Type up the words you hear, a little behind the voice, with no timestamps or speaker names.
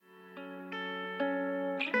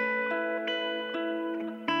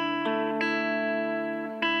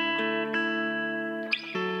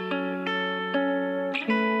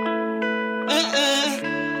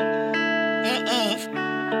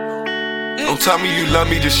tell me you love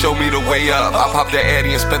me, just show me the way up. I popped the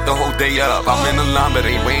Addy and spent the whole day up. I'm in the line, but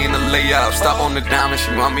ain't waiting to lay up. Stop on the dime and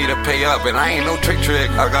she want me to pay up. And I ain't no trick,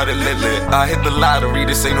 I got it lit. I hit the lottery,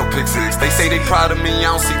 this ain't no pick six. They say they proud of me,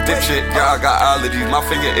 I don't see dipshit. Yeah, I got allergies, my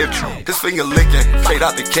finger itch. This finger licking, straight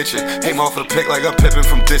out the kitchen. Aim off the pick like I'm pippin'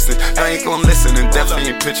 from distance. I ain't gon' listen and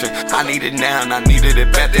definitely ain't pitching. I need it now and I needed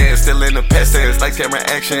it back then. Still in the past tense, like camera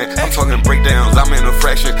action. I'm talking breakdowns, I'm in a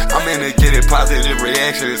fraction. I'm in to get it, positive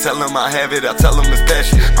reactions. Tell them I have it, I tell them it's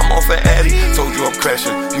passion. I'm off an Addy, told you I'm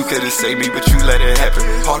crashing. You could've saved me, but you let it happen.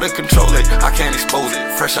 Hard to control it, I can't expose it.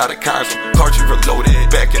 Fresh out of concert, cartridge reloaded.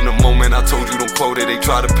 Back in the moment, I told you don't quote it. They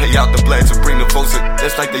try to pay out the blacks and bring the votes in.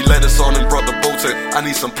 It's like they let us on and brought the boats in. I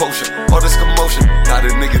need some potion, all this commotion. Got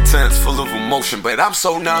a nigga tense, full of emotion. But I'm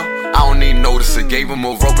so numb, I don't need notice it. Gave him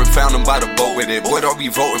a rope and found him by the boat with it. What are we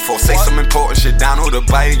voting for? Say some important shit down on the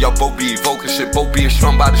bite. Y'all both be evoking shit, both being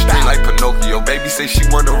strung by the string like Pinocchio. Baby say she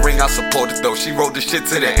want the ring, I support it though. She wrote the shit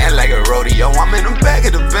to the end like a rodeo. I'm in the back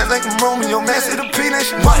of the bed like I'm Romeo. Master the peanut,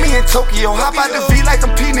 she want me in Tokyo. Hop out the V like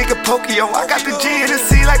I'm P nigga Pokio. I got the G in the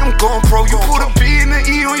C like I'm going pro. You put a B in the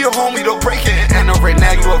E on your homie, don't break it. And right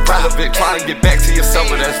now you irrelevant, trying to get back to yourself,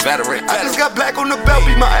 but that's veteran. I just got black on the belt,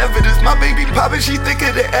 be my evidence. My baby poppin', she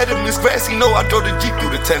thicker than Edmonds. Grassy, know I drove the Jeep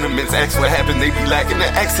through the tenements. Ask what happened, they be lacking the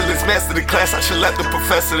excellence. Master the class, I should let the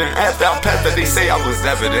professor in. After I passed that, they say I was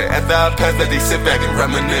evident. After I passed that, they sit back and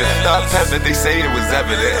reminisce. After I passed that, they say it was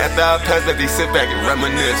evident. After I passed that, they sit back and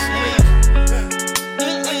reminisce.